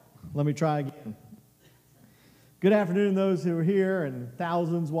Let me try again. Good afternoon, those who are here and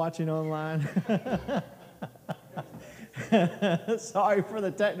thousands watching online. Sorry for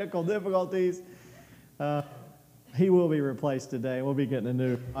the technical difficulties. He will be replaced today. We'll be getting a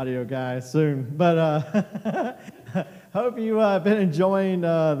new audio guy soon. But hope you have been enjoying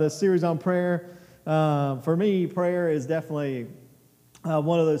the series on prayer. For me, prayer is definitely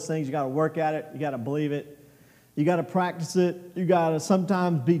one of those things. You got to work at it. You got to believe it. You got to practice it. You got to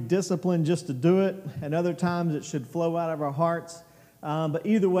sometimes be disciplined just to do it, and other times it should flow out of our hearts. But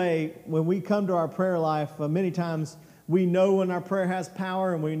either way, when we come to our prayer life, many times we know when our prayer has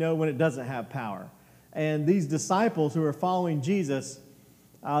power and we know when it doesn't have power. And these disciples who are following Jesus,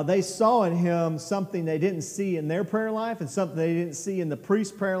 they saw in him something they didn't see in their prayer life, and something they didn't see in the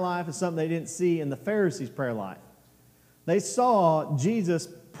priest's prayer life, and something they didn't see in the Pharisees' prayer life. They saw Jesus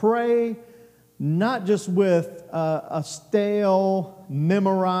pray not just with a stale,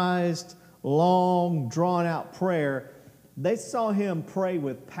 memorized, long, drawn-out prayer. They saw him pray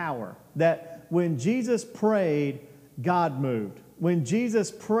with power. That when Jesus prayed, God moved. When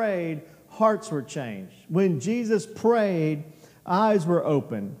Jesus prayed, hearts were changed. When Jesus prayed, eyes were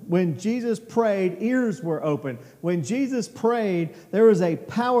open. When Jesus prayed, ears were open. When Jesus prayed, there was a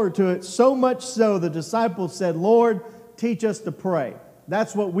power to it, so much so the disciples said, "Lord, teach us to pray."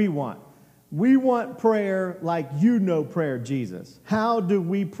 That's what we want. We want prayer like you know prayer, Jesus. How do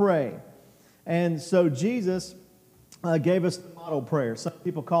we pray? And so Jesus gave us the model prayer. Some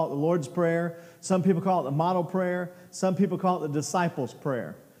people call it the Lord's Prayer. Some people call it the model prayer. Some people call it the disciples'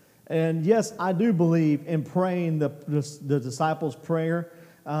 prayer. And yes, I do believe in praying the disciples' prayer.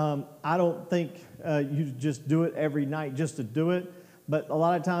 I don't think you just do it every night just to do it. But a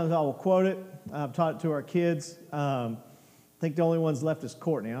lot of times I will quote it. I've taught it to our kids. I think the only one's left is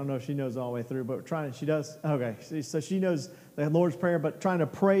Courtney. I don't know if she knows all the way through, but she does. Okay, so she knows the Lord's Prayer, but trying to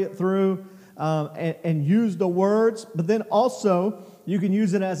pray it through and use the words. But then also, you can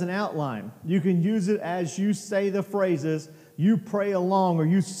use it as an outline. You can use it as you say the phrases. You pray along, or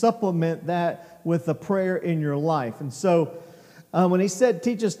you supplement that with a prayer in your life. And so, when he said,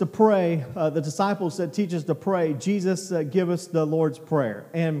 "Teach us to pray," the disciples said, "Teach us to pray." Jesus give us the Lord's Prayer.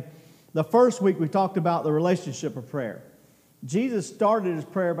 And the first week we talked about the relationship of prayer. Jesus started his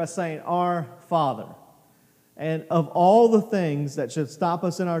prayer by saying, "Our Father." And of all the things that should stop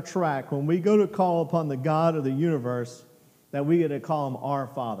us in our track when we go to call upon the God of the universe, that we get to call him our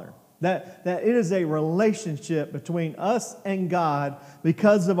Father. That it is a relationship between us and God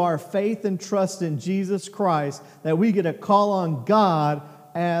because of our faith and trust in Jesus Christ, that we get to call on God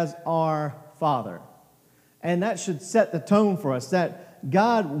as our Father. And that should set the tone for us, that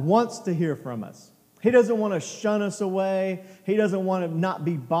God wants to hear from us. He doesn't want to shun us away. He doesn't want to not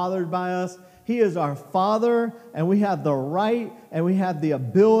be bothered by us. He is our Father, and we have the right and we have the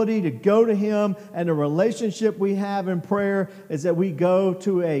ability to go to him. And the relationship we have in prayer is that we go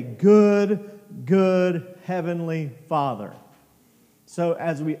to a good Heavenly Father. So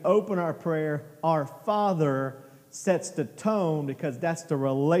as we open our prayer, our Father sets the tone because that's the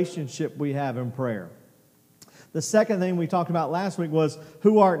relationship we have in prayer. The second thing we talked about last week was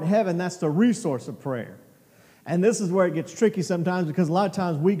who art in heaven. That's the resource of prayer. And this is where it gets tricky sometimes, because a lot of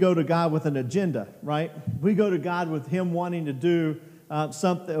times we go to God with an agenda, right? We go to God with him wanting to do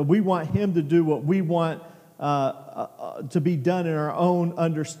something. We want him to do what we want to be done in our own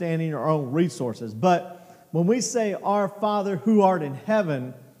understanding, our own resources. But when we say, "Our Father who art in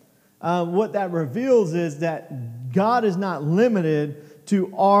heaven," what that reveals is that God is not limited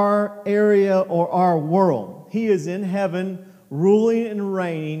to our area or our world. He is in heaven, ruling and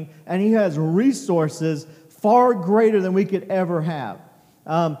reigning, and he has resources far greater than we could ever have.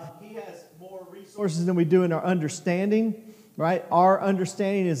 He has more resources than we do in our understanding, right? Our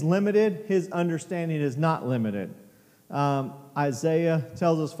understanding is limited. His understanding is not limited. Isaiah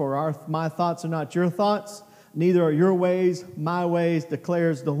tells us, my thoughts are not your thoughts, neither are your ways my ways,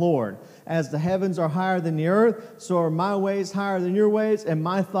 declares the Lord. As the heavens are higher than the earth, so are my ways higher than your ways, and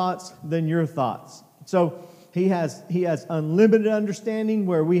my thoughts than your thoughts. So He has unlimited understanding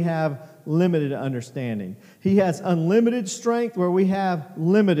where we have limited understanding. He has unlimited strength where we have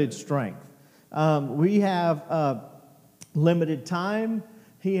limited strength. We have limited time.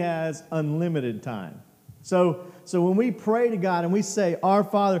 He has unlimited time. So when we pray to God and we say, "Our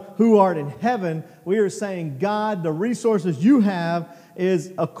Father who art in heaven," we are saying, "God, the resources you have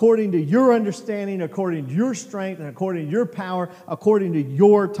is according to your understanding, according to your strength, and according to your power, according to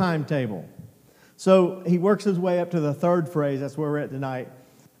your timetable." So he works his way up to the third phrase. That's where we're at tonight.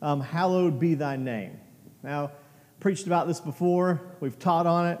 Hallowed be thy name. Now, preached about this before. We've taught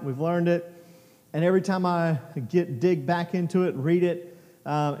on it. We've learned it. And every time I dig back into it, read it,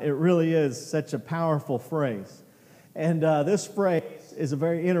 It really is such a powerful phrase. And this phrase is a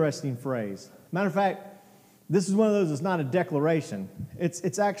very interesting phrase. Matter of fact, this is one of those that's not a declaration.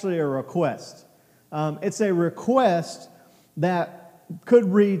 It's actually a request. It's a request that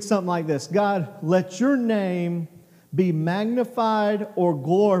could read something like this: God, let your name be magnified or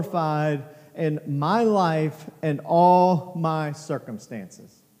glorified in my life and all my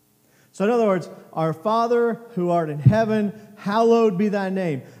circumstances. So in other words, our Father who art in heaven, hallowed be thy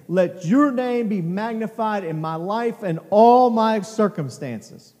name. Let your name be magnified in my life and all my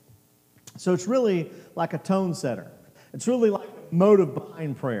circumstances. So it's really like a tone setter. It's really like a motive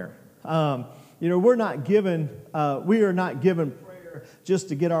behind prayer. We are not given prayer just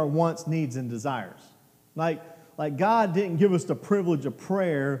to get our wants, needs, and desires. Like God didn't give us the privilege of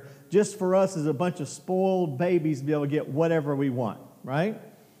prayer just for us as a bunch of spoiled babies to be able to get whatever we want, right?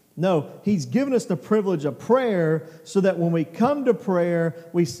 No, He's given us the privilege of prayer so that when we come to prayer,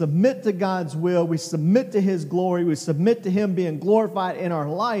 we submit to God's will, we submit to His glory, we submit to Him being glorified in our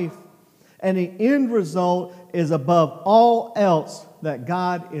life, and the end result is above all else that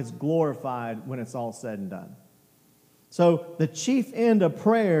God is glorified when it's all said and done. So the chief end of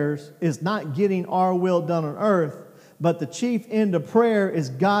prayers is not getting our will done on earth, but the chief end of prayer is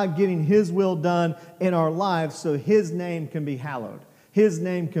God getting His will done in our lives so His name can be hallowed. His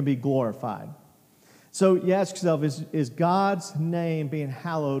name can be glorified. So you ask yourself, is God's name being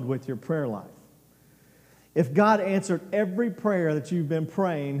hallowed with your prayer life? If God answered every prayer that you've been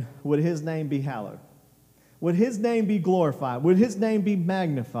praying, would His name be hallowed? Would His name be glorified? Would His name be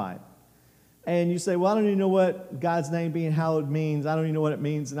magnified? And you say, well, I don't even know what God's name being hallowed means. I don't even know what it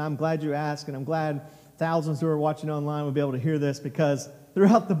means. And I'm glad you asked, and I'm glad thousands who are watching online will be able to hear this, because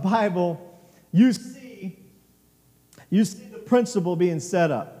throughout the Bible, you see the principle being set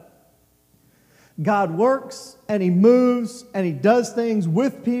up. God works, and He moves, and He does things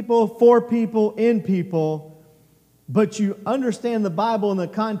with people, for people, in people, but you understand the Bible in the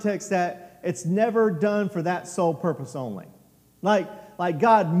context that it's never done for that sole purpose only. Like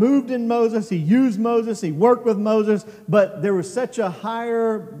God moved in Moses, He used Moses, He worked with Moses, but there was such a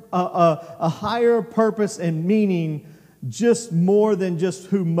higher purpose and meaning, just more than just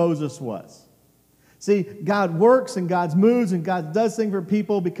who Moses was. See, God works and God moves and God does things for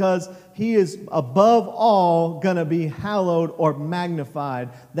people because He is above all going to be hallowed or magnified.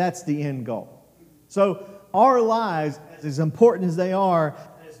 That's the end goal. So our lives, as important as they are,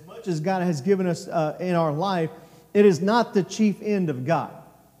 as much as God has given us in our life, it is not the chief end of God.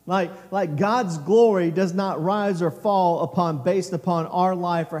 Like God's glory does not rise or fall based upon our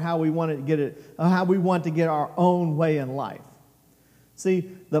life or how we want to get it, or how we want to get our own way in life.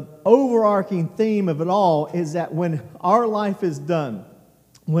 See, the overarching theme of it all is that when our life is done,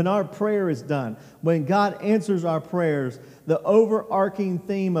 when our prayer is done, when God answers our prayers, the overarching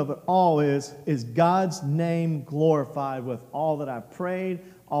theme of it all is God's name glorified with all that I've prayed,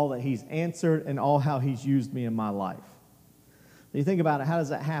 all that He's answered, and all how He's used me in my life. When you think about it, how does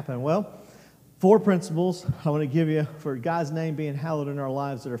that happen? Well, 4 principles I want to give you for God's name being hallowed in our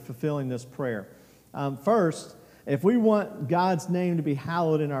lives that are fulfilling this prayer. First, if we want God's name to be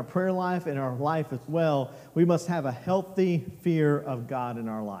hallowed in our prayer life and our life as well, we must have a healthy fear of God in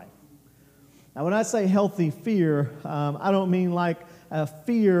our life. Now, when I say healthy fear, I don't mean like a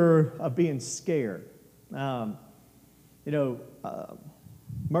fear of being scared.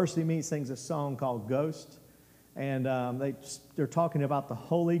 Mercy Me sings a song called Ghost, and they're talking about the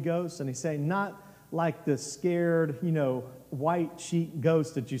Holy Ghost, and he's saying not like the scared, white sheet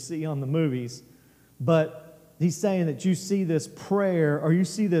ghost that you see on the movies, but he's saying that you see this prayer, or you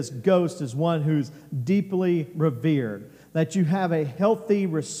see this ghost as one who's deeply revered, that you have a healthy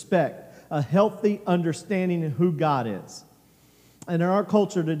respect, a healthy understanding of who God is. And in our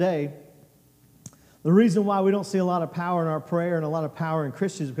culture today, the reason why we don't see a lot of power in our prayer and a lot of power in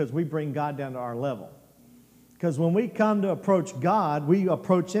Christians is because we bring God down to our level. Because when we come to approach God, we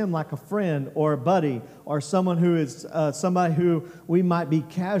approach Him like a friend or a buddy or someone who is somebody who we might be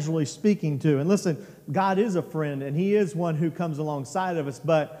casually speaking to. And listen, God is a friend, and He is one who comes alongside of us,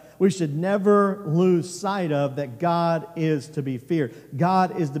 but we should never lose sight of that God is to be feared.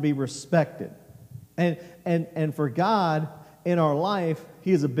 God is to be respected. And for God in our life,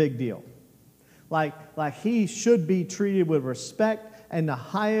 He is a big deal. Like He should be treated with respect and the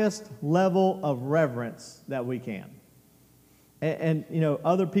highest level of reverence that we can. And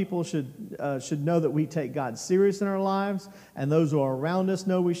other people should know that we take God serious in our lives, and those who are around us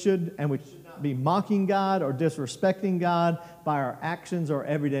know we should, and we should not be mocking God or disrespecting God by our actions or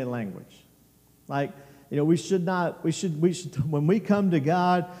everyday language. Like, we should, when we come to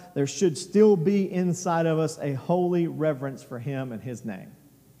God, there should still be inside of us a holy reverence for Him and His name.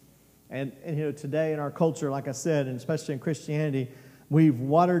 And today in our culture, like I said, and especially in Christianity, we've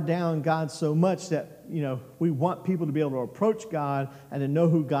watered down God so much that, we want people to be able to approach God and to know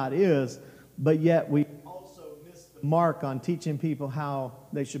who God is, but yet we also miss the mark on teaching people how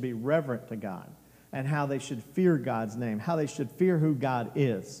they should be reverent to God and how they should fear God's name, how they should fear who God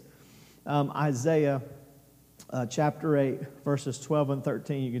is. Isaiah chapter 8, verses 12 and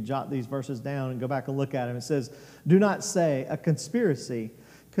 13, you can jot these verses down and go back and look at them. It says, "Do not say a conspiracy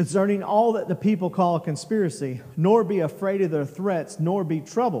concerning all that the people call a conspiracy, nor be afraid of their threats, nor be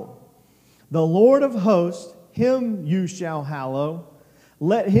troubled. The Lord of hosts, Him you shall hallow.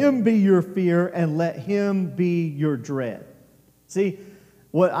 Let Him be your fear, and let Him be your dread." See,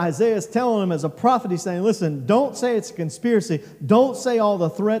 what Isaiah is telling them as a prophet, he's saying, listen, don't say it's a conspiracy. Don't say all the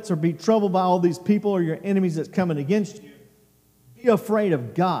threats or be troubled by all these people or your enemies that's coming against you. Be afraid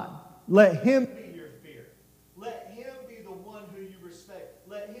of God. Let Him be your fear. Let Him be the one who you respect.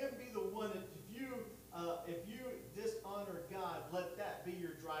 Let Him be the one that if you dishonor God, let that be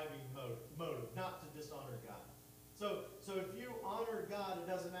your driving motive, not to dishonor God. So if you honor God, it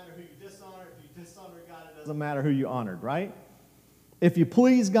doesn't matter who you dishonor. If you dishonor God, it doesn't matter who you honored, right? If you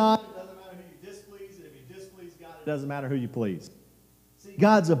please God, it doesn't matter who you displease. And if you displease God, it doesn't matter who you please. See,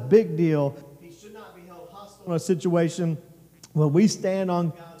 God's a big deal. He should not be held hostile in a situation when we stand on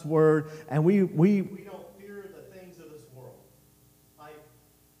God's word and we don't fear the things of this world. Like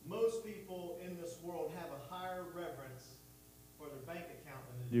most people in this world have a higher reverence for their bank account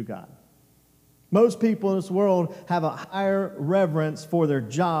than they do God. Most people in this world have a higher reverence for their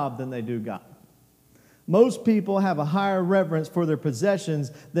job than they do God. Most people have a higher reverence for their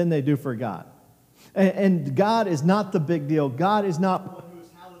possessions than they do for God. And God is not the big deal. God is not one who is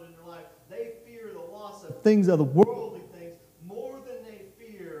hallowed in their life. They fear the loss of things of the worldly things more than they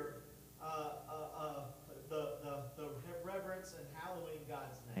fear the reverence and hallowing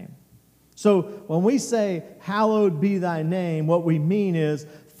God's name. So when we say, "Hallowed be thy name," what we mean is,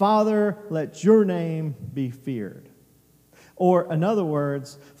 Father, let your name be feared. Or in other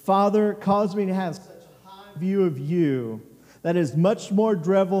words, Father, cause me to have such a high view of you that is much more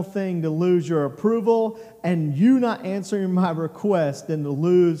dreadful thing to lose your approval and you not answering my request than to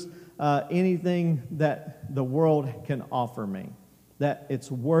lose anything that the world can offer me. That it's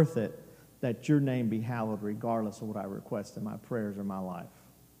worth it that your name be hallowed regardless of what I request in my prayers or my life.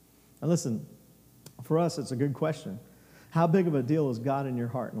 And listen, for us, it's a good question. How big of a deal is God in your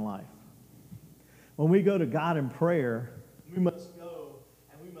heart and life? When we go to God in prayer, we must go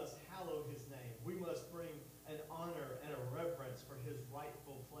and we must hallow His name. We must bring an honor and a reverence for His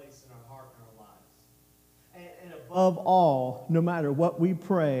rightful place in our heart and our lives. And above all, no matter what we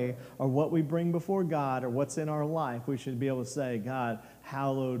pray or what we bring before God or what's in our life, we should be able to say, God,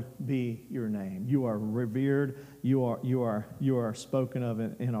 hallowed be your name. You are revered. You are spoken of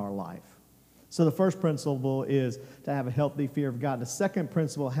in our life. So the first principle is to have a healthy fear of God. The second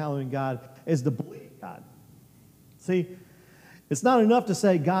principle, hallowing God, is to believe God. See, it's not enough to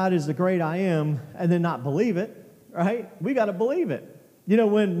say God is the great I am and then not believe it, right? We got to believe it.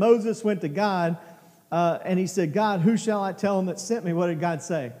 When Moses went to God and he said, God, who shall I tell him that sent me? What did God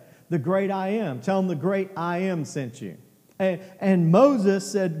say? The great I am. Tell him the great I am sent you. And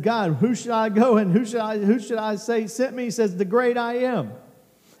Moses said, God, who should I go and who should I say sent me? He says, the great I am.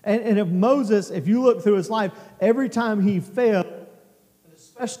 And if you look through his life, every time he failed, and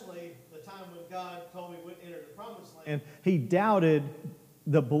especially the time when God told him he wouldn't enter the promised land, he doubted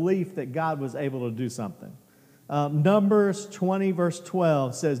the belief that God was able to do something. Numbers 20, verse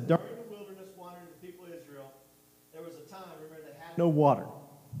 12 says, during the wilderness wandering of the people of Israel, there was a time, remember, they had no water.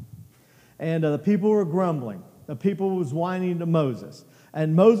 And the people were grumbling. The people was whining to Moses.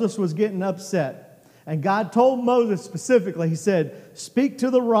 And Moses was getting upset. And God told Moses specifically, He said, speak to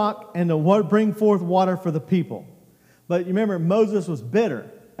the rock and bring forth water for the people. But you remember, Moses was bitter.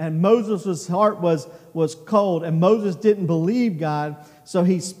 And Moses' heart was cold. And Moses didn't believe God. So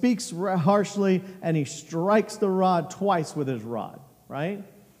he speaks harshly and he strikes the rod twice with his rod. Right?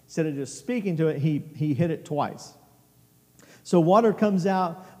 Instead of just speaking to it, he hit it twice. So water comes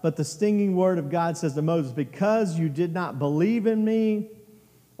out, but the stinging word of God says to Moses, because you did not believe in me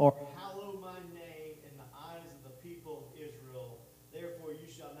or hallow my name in the eyes of the people of Israel, therefore you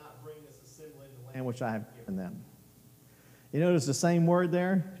shall not bring this assembly into the land which I have given them. You notice the same word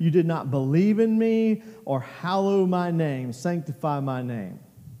there? You did not believe in me or hallow my name, sanctify my name.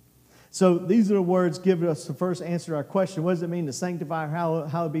 So these are the words give us the first answer to our question. What does it mean to sanctify or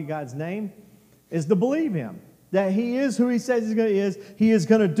hallowed be God's name? Is to believe Him. That He is who He says He is. He is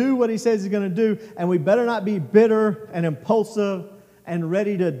going to do what He says He's going to do. And we better not be bitter and impulsive and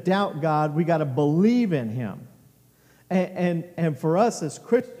ready to doubt God. We got to believe in Him. And for us as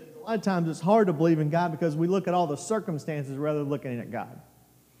Christians, a lot of times it's hard to believe in God because we look at all the circumstances rather than looking at God.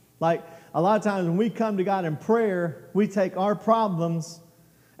 Like a lot of times when we come to God in prayer, we take our problems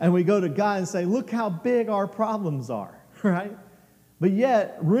and we go to God and say, look how big our problems are, right? But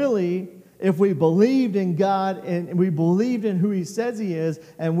yet, really, if we believed in God and we believed in who He says He is,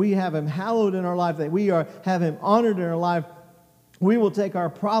 and we have Him hallowed in our life, that we have Him honored in our life, we will take our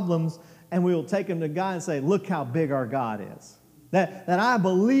problems and we will take them to God and say, look how big our God is. That I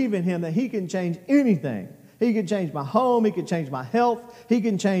believe in Him, that He can change anything. He can change my home. He can change my health. He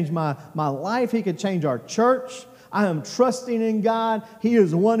can change my life. He can change our church. I am trusting in God. He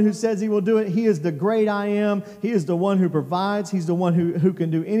is the one who says He will do it. He is the great I am. He is the one who provides. He's the one who can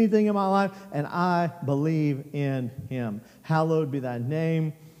do anything in my life, and I believe in Him. Hallowed be Thy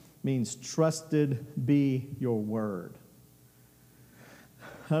name means trusted be your word.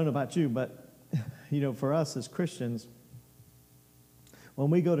 I don't know about you, but for us as Christians, when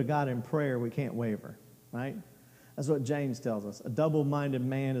we go to God in prayer, we can't waver, right? That's what James tells us. A double-minded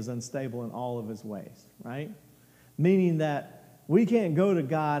man is unstable in all of his ways, right? Meaning that we can't go to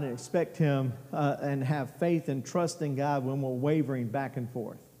God and expect Him and have faith and trust in God when we're wavering back and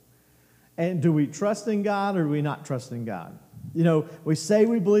forth. And do we trust in God or do we not trust in God? We say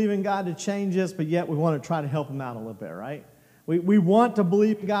we believe in God to change us, but yet we want to try to help Him out a little bit, right? We want to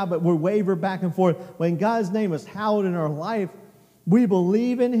believe in God, but we waver back and forth. When God's name is hallowed in our life, we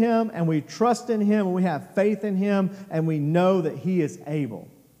believe in Him and we trust in Him and we have faith in Him and we know that He is able.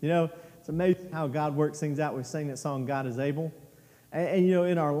 It's amazing how God works things out. We sang that song, God is Able. And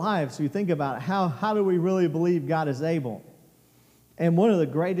in our lives, you think about it, how do we really believe God is able? And one of the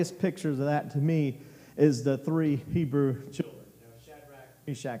greatest pictures of that to me is the three Hebrew children, Shadrach,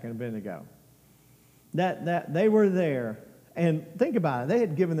 Meshach, and Abednego. That they were there. And think about it. They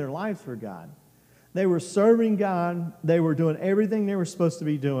had given their lives for God. They were serving God. They were doing everything they were supposed to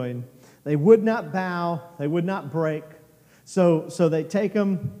be doing. They would not bow. They would not break. So they take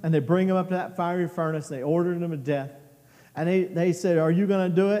them and they bring them up to that fiery furnace. They ordered them to death. And they said, are you going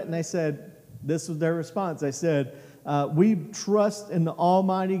to do it? And they said, this was their response. They said, we trust in the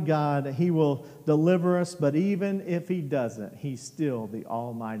Almighty God that He will deliver us. But even if He doesn't, He's still the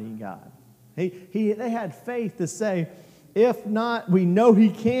Almighty God. They had faith to say, if not, we know He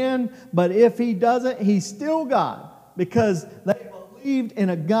can. But if He doesn't, He's still God. Because they believed in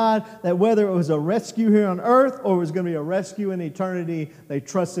a God that whether it was a rescue here on earth or it was going to be a rescue in eternity, they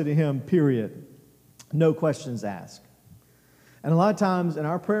trusted in Him, period. No questions asked. And a lot of times in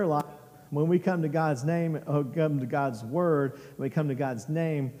our prayer life, when we come to God's name, or come to God's word, when we come to God's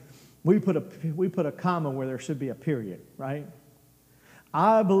name, we put a comma where there should be a period, right?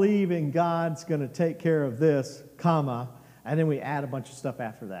 I believe in God's going to take care of this, comma, and then we add a bunch of stuff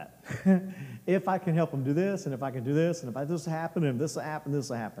after that. If I can help Him do this, and if I can do this, and if this will happen, and if this will happen, this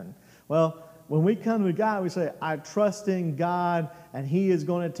will happen. Well, when we come to God, we say, I trust in God, and He is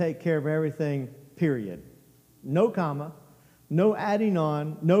going to take care of everything, period. No comma. No adding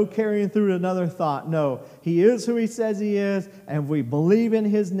on, no carrying through another thought. No, He is who He says He is, and we believe in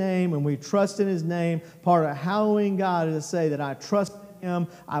His name, and we trust in His name. Part of hallowing God is to say that I trust in Him,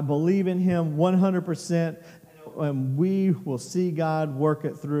 I believe in Him 100%, and we will see God work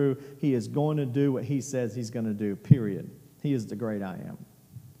it through. He is going to do what He says He's going to do, period. He is the great I am.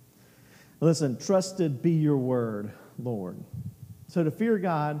 Listen, trusted be your word, Lord. So to fear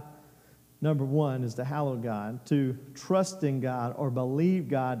God, number one is to hallow God. To trust in God or believe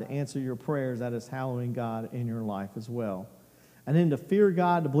God to answer your prayers, that is hallowing God in your life as well. And then to fear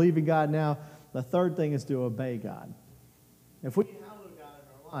God, to believe in God now, the third thing is to obey God. If we hallow God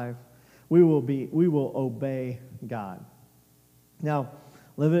in our life, we will obey God. Now,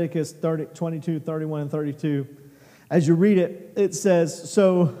 Leviticus 22, 31, and 32, as you read it, it says,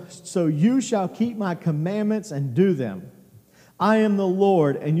 So you shall keep my commandments and do them. I am the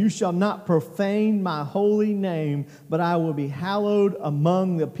Lord, and you shall not profane my holy name, but I will be hallowed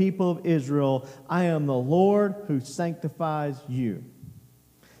among the people of Israel. I am the Lord who sanctifies you.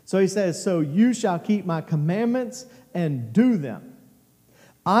 So He says, so you shall keep my commandments and do them.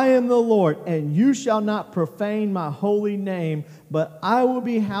 I am the Lord, and you shall not profane my holy name, but I will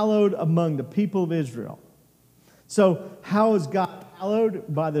be hallowed among the people of Israel. So how is God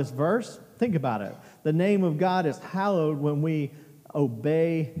hallowed by this verse? Think about it. The name of God is hallowed when we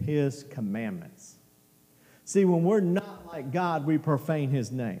obey His commandments. See, when we're not like God, we profane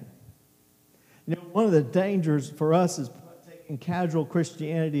His name. One of the dangers for us is taking in casual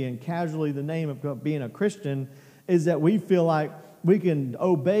Christianity and casually the name of being a Christian is that we feel like we can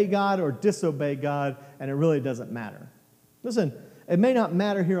obey God or disobey God, and it really doesn't matter. Listen, it may not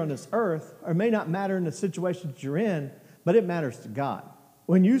matter here on this earth, or it may not matter in the situations you're in, but it matters to God.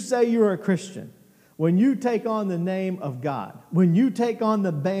 When you say you're a Christian, when you take on the name of God, when you take on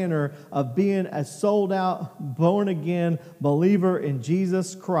the banner of being a sold-out, born-again believer in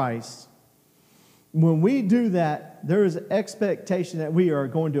Jesus Christ, when we do that, there is an expectation that we are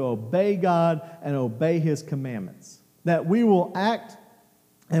going to obey God and obey His commandments. That we will act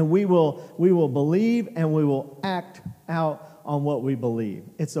and we will believe and we will act out on what we believe.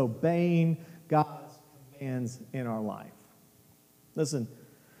 It's obeying God's commands in our life. Listen,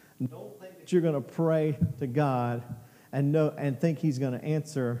 don't think that you're going to pray to God and think He's going to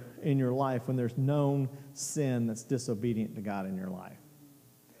answer in your life when there's known sin that's disobedient to God in your life.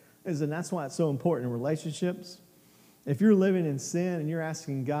 Listen, that's why it's so important in relationships. If you're living in sin and you're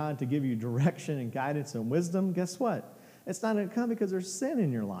asking God to give you direction and guidance and wisdom, guess what? It's not going to come because there's sin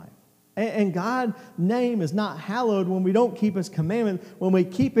in your life. And God's name is not hallowed when we don't keep His commandments. When we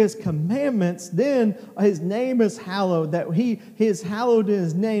keep His commandments, then His name is hallowed, that He is hallowed in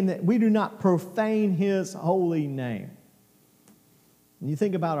His name, that we do not profane His holy name. And you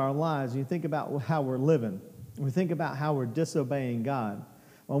think about our lives, you think about how we're living, we think about how we're disobeying God.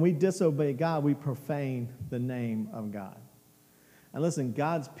 When we disobey God, we profane the name of God. And listen,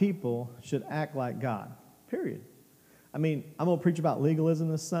 God's people should act like God, period. I mean, I'm going to preach about legalism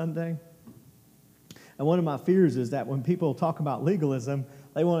this Sunday. And one of my fears is that when people talk about legalism,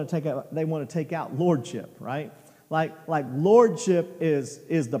 they want to take out lordship, right? Like lordship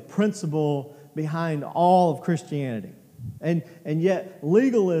is the principle behind all of Christianity. And yet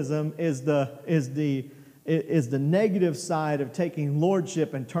legalism is the negative side of taking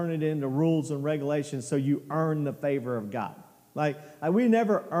lordship and turning it into rules and regulations so you earn the favor of God. Like we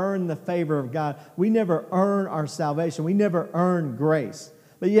never earn the favor of God. We never earn our salvation. We never earn grace.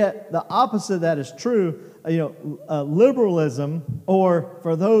 But yet the opposite of that is true. Liberalism, or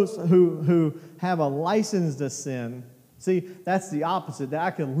for those who have a license to sin, see, that's the opposite. That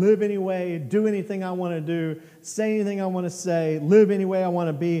I can live any way, do anything I want to do, say anything I want to say, live any way I want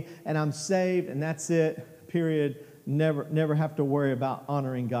to be, and I'm saved, and that's it, period. Never have to worry about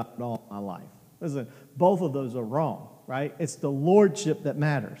honoring God at all in my life. Listen, both of those are wrong, right? It's the lordship that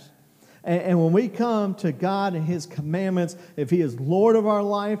matters. And when we come to God and His commandments, if He is Lord of our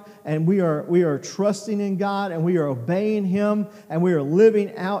life and we are trusting in God and we are obeying Him and we are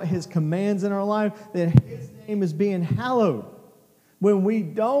living out His commands in our life, then His name is being hallowed. When we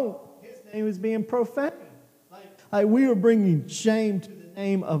don't, His name is being profaned. Like we are bringing shame to the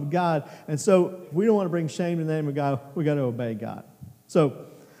name of God. And so if we don't want to bring shame to the name of God, we got to obey God. So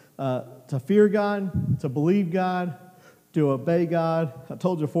to fear God, to believe God, to obey God. I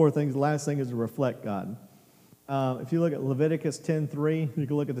told you 4 things. The last thing is to reflect God. If you look at Leviticus 10:3, you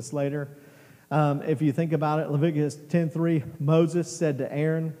can look at this later. If you think about it, Leviticus 10:3, Moses said to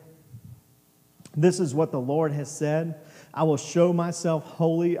Aaron, "This is what the Lord has said. I will show myself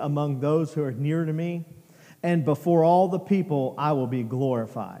holy among those who are near to me, and before all the people I will be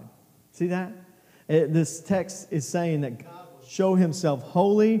glorified." See that? This text is saying that God will show Himself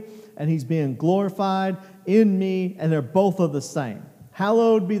holy, and He's being glorified in me, and they're both of the same.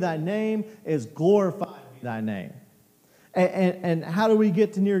 Hallowed be thy name is glorified be thy name. And how do we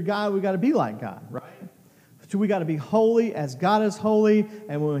get to near God? We got to be like God, right? So we got to be holy as God is holy,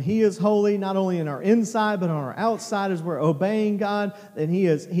 and when He is holy, not only in our inside but on our outside, as we're obeying God, then He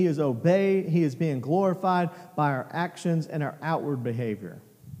is obeyed. He is being glorified by our actions and our outward behavior.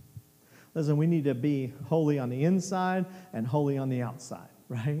 Listen, we need to be holy on the inside and holy on the outside,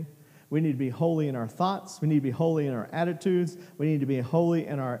 right? We need to be holy in our thoughts. We need to be holy in our attitudes. We need to be holy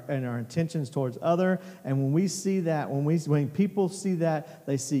in our intentions towards others. And when we see that, when people see that,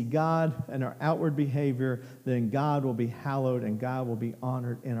 they see God and our outward behavior, then God will be hallowed and God will be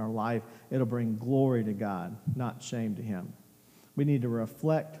honored in our life. It'll bring glory to God, not shame to Him. We need to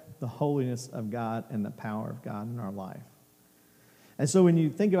reflect the holiness of God and the power of God in our life. And so when you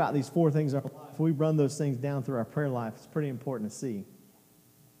think about these 4 things in our life, we run those things down through our prayer life. It's pretty important to see.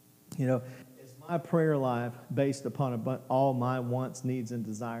 You know, is my prayer life based upon all my wants, needs, and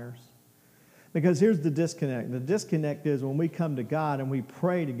desires? Because here's the disconnect. The disconnect is when we come to God and we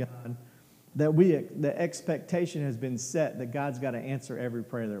pray to God, that the expectation has been set that God's got to answer every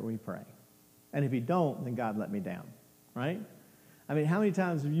prayer that we pray. And if He don't, then God let me down, right? I mean, how many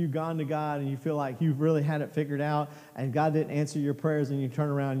times have you gone to God and you feel like you've really had it figured out and God didn't answer your prayers, and you turn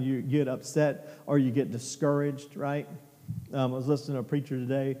around and you get upset or you get discouraged, right? I was listening to a preacher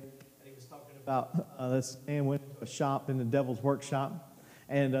today. about this man went to a shop in the devil's workshop,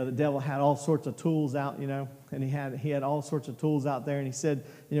 and the devil had all sorts of tools out, and he had all sorts of tools out there, and he said,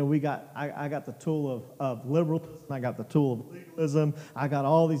 I got the tool of liberalism, I got the tool of legalism, I got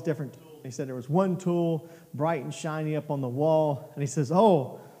all these different tools. And he said there was one tool bright and shiny up on the wall, and he says,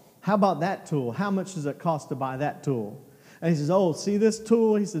 oh, how about that tool? How much does it cost to buy that tool? And he says, oh, see this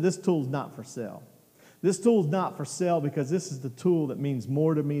tool? He said, this tool's not for sale. This tool's not for sale because this is the tool that means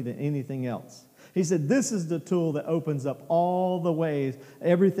more to me than anything else. He said, this is the tool that opens up all the ways,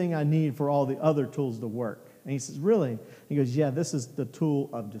 everything I need for all the other tools to work. And he says, really? He goes, yeah, this is the tool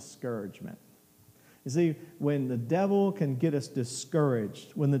of discouragement. You see, when the devil can get us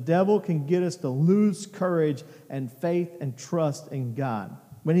discouraged, when the devil can get us to lose courage and faith and trust in God,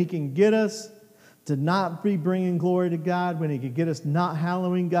 when he can get us to not be bringing glory to God, when he can get us not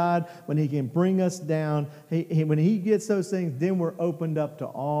hallowing God, when he can bring us down, when he gets those things, then we're opened up to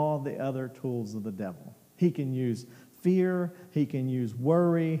all the other tools of the devil. He can use fear, he can use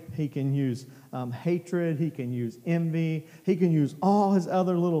worry, he can use hatred, he can use envy, he can use all his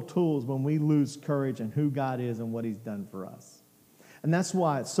other little tools when we lose courage in who God is and what he's done for us. And that's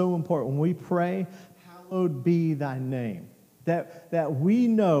why it's so important when we pray, hallowed be thy name. That we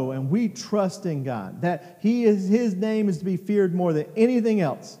know and we trust in God, that his name is to be feared more than anything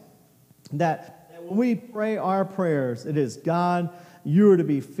else. That when we pray our prayers, it is God, you are to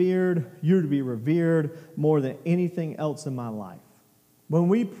be feared, you're to be revered more than anything else in my life. When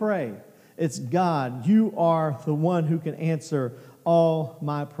we pray, it's God, you are the one who can answer all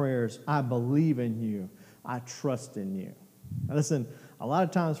my prayers. I believe in you. I trust in you. Now listen, a lot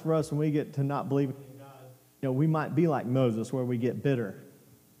of times for us when we get to not believing in God, we might be like Moses where we get bitter.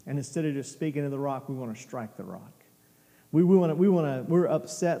 And instead of just speaking to the rock, we want to strike the rock. We're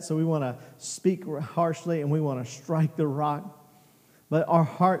upset, so we want to speak harshly and we want to strike the rock. But our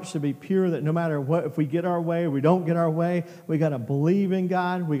heart should be pure that no matter what, if we get our way or we don't get our way, we got to believe in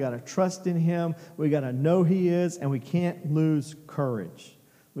God, we got to trust in him, we got to know he is, and we can't lose courage.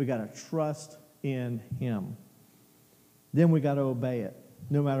 We got to trust in him. Then we got to obey it.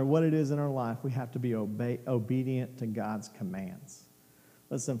 No matter what it is in our life, we have to be obedient to God's commands.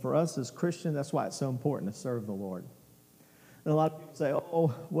 Listen, for us as Christians, that's why it's so important to serve the Lord. And a lot of people say,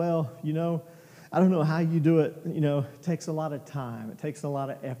 oh, well, I don't know how you do it. It takes a lot of time. It takes a lot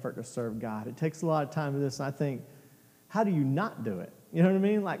of effort to serve God. It takes a lot of time to this. And I think, how do you not do it? You know what I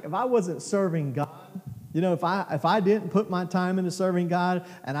mean? Like if I wasn't serving God, if I didn't put my time into serving God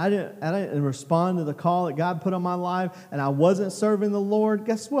and I didn't respond to the call that God put on my life and I wasn't serving the Lord,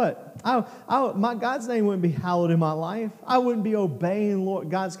 guess what? My God's name wouldn't be hallowed in my life. I wouldn't be obeying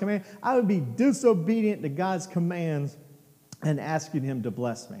God's command. I would be disobedient to God's commands and asking him to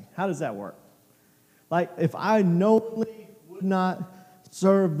bless me. How does that work? Like, if I knowingly would not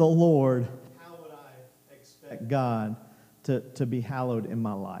serve the Lord, how would I expect God to be hallowed in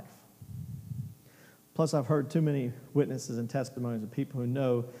my life? Plus, I've heard too many witnesses and testimonies of people who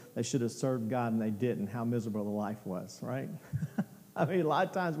know they should have served God and they didn't, how miserable the life was, right? I mean, a lot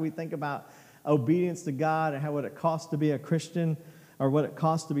of times we think about obedience to God and how what it costs to be a Christian or what it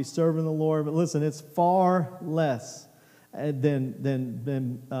costs to be serving the Lord. But listen, it's far less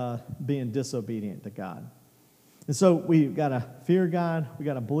than being disobedient to God. And so we've got to fear God, we've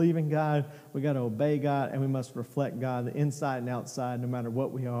got to believe in God, we've got to obey God, and we must reflect God, the inside and outside, no matter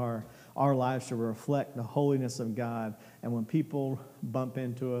what we are. Our lives should reflect the holiness of God. And when people bump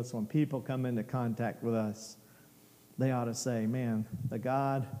into us, when people come into contact with us, they ought to say, man, the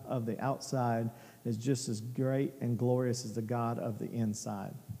God of the outside is just as great and glorious as the God of the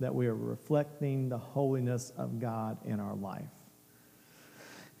inside, that we are reflecting the holiness of God in our life.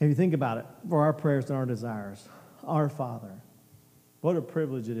 If you think about it, for our prayers and our desires, our Father, what a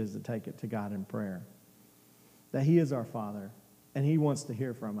privilege it is to take it to God in prayer. That he is our Father, and he wants to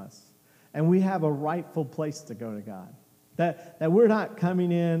hear from us. And we have a rightful place to go to God. That we're not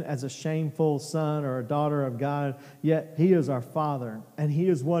coming in as a shameful son or a daughter of God, yet he is our Father, and he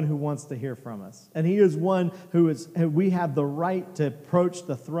is one who wants to hear from us. And he is one who we have the right to approach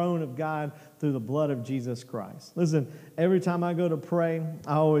the throne of God through the blood of Jesus Christ. Listen, every time I go to pray,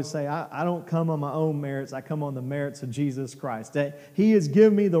 I always say, I don't come on my own merits, I come on the merits of Jesus Christ. That he has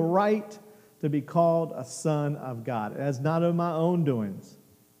given me the right to be called a son of God. It is not of my own doings.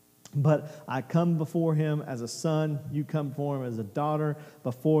 But I come before him as a son. You come before him as a daughter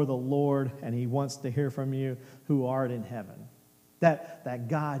before the Lord, and he wants to hear from you who art in heaven. That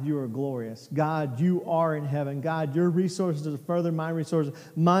God, you are glorious. God, you are in heaven. God, your resources are further my resources.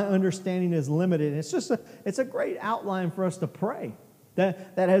 My understanding is limited. It's a great outline for us to pray.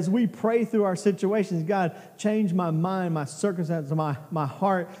 That as we pray through our situations, God, change my mind, my circumstances, my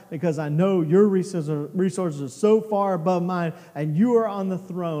heart, because I know your resources are so far above mine, and you are on the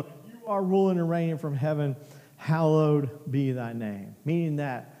throne. You are ruling and reigning from heaven. Hallowed be thy name. Meaning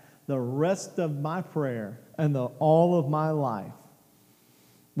that the rest of my prayer and all of my life,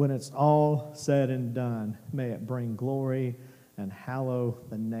 when it's all said and done, may it bring glory and hallow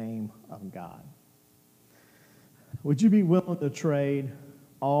the name of God. Would you be willing to trade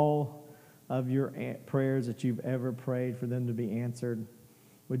all of your prayers that you've ever prayed for them to be answered?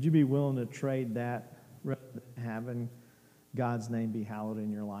 Would you be willing to trade that rather than having God's name be hallowed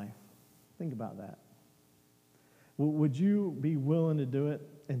in your life? Think about that. Would you be willing to do it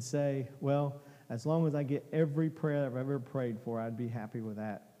and say, well, as long as I get every prayer I've ever prayed for, I'd be happy with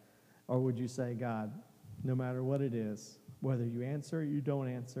that? Or would you say, God, no matter what it is, whether you answer or you don't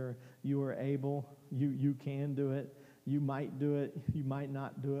answer, you are able, you can do it, you might do it, you might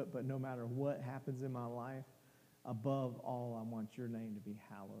not do it, but no matter what happens in my life, above all, I want your name to be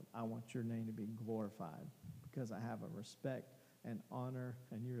hallowed. I want your name to be glorified because I have a respect and honor,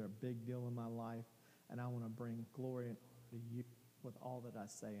 and you're a big deal in my life, and I want to bring glory and honor to you with all that I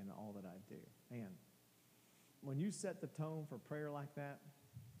say and all that I do. Man, when you set the tone for prayer like that,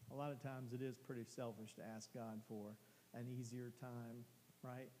 a lot of times it is pretty selfish to ask God for an easier time,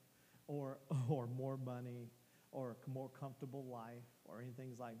 right? Or more money, or a more comfortable life, or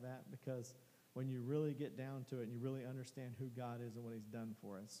anything like that. Because when you really get down to it and you really understand who God is and what he's done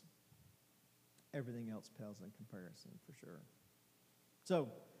for us, everything else pales in comparison, for sure. So,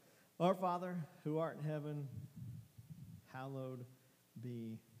 our Father, who art in heaven, hallowed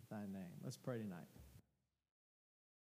be thy name. Let's pray tonight.